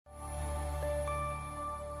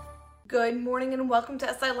Good morning and welcome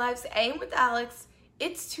to SI Live's AM with Alex.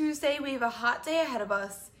 It's Tuesday, we have a hot day ahead of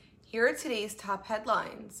us. Here are today's top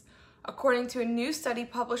headlines. According to a new study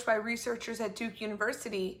published by researchers at Duke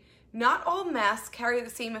University, not all masks carry the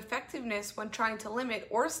same effectiveness when trying to limit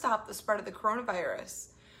or stop the spread of the coronavirus.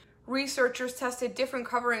 Researchers tested different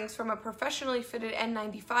coverings from a professionally fitted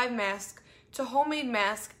N95 mask to homemade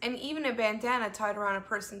masks and even a bandana tied around a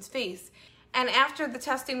person's face. And after the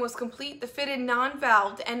testing was complete, the fitted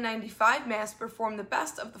non-valved N95 mask performed the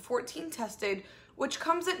best of the 14 tested, which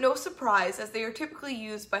comes at no surprise as they are typically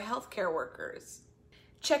used by healthcare workers.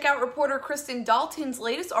 Check out reporter Kristen Dalton's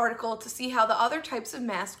latest article to see how the other types of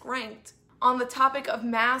masks ranked. On the topic of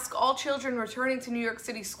masks, all children returning to New York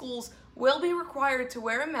City schools will be required to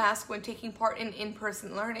wear a mask when taking part in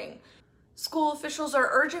in-person learning. School officials are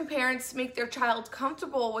urging parents to make their child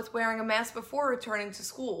comfortable with wearing a mask before returning to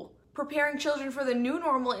school. Preparing children for the new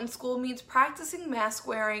normal in school means practicing mask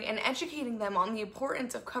wearing and educating them on the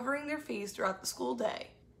importance of covering their face throughout the school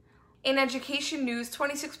day. In education news,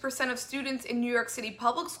 26% of students in New York City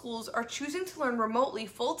public schools are choosing to learn remotely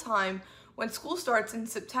full-time when school starts in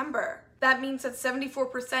September. That means that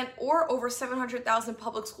 74% or over 700,000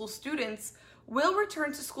 public school students will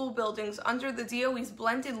return to school buildings under the DOE's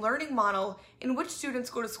blended learning model, in which students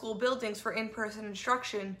go to school buildings for in-person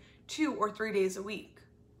instruction 2 or 3 days a week.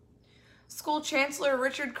 School Chancellor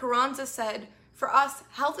Richard Carranza said, "For us,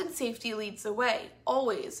 health and safety leads the way,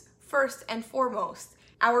 always, first and foremost.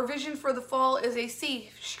 Our vision for the fall is a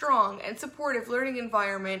safe, strong, and supportive learning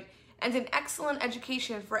environment and an excellent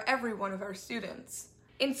education for every one of our students."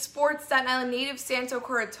 In sports, Staten Island native Santo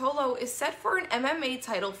Curatolo is set for an MMA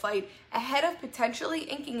title fight ahead of potentially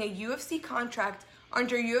inking a UFC contract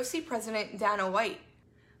under UFC President Dana White.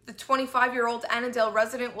 The 25-year-old Annandale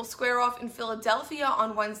resident will square off in Philadelphia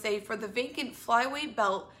on Wednesday for the vacant flyweight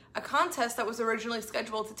belt, a contest that was originally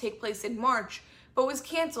scheduled to take place in March, but was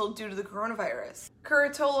canceled due to the coronavirus.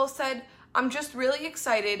 Curatolo said, "I'm just really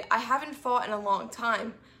excited. I haven't fought in a long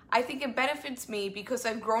time. I think it benefits me because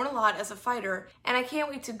I've grown a lot as a fighter, and I can't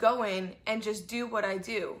wait to go in and just do what I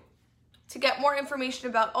do." To get more information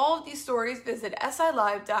about all of these stories, visit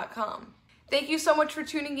SILive.com. Thank you so much for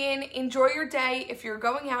tuning in. Enjoy your day. If you're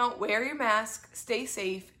going out, wear your mask, stay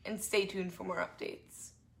safe, and stay tuned for more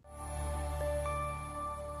updates.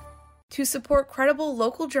 To support credible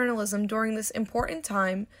local journalism during this important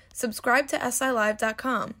time, subscribe to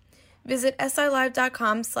SILive.com. Visit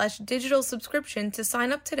SILive.com/digital subscription to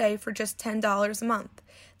sign up today for just $10 a month.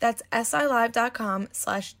 That's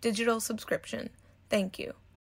SILive.com/digital subscription. Thank you.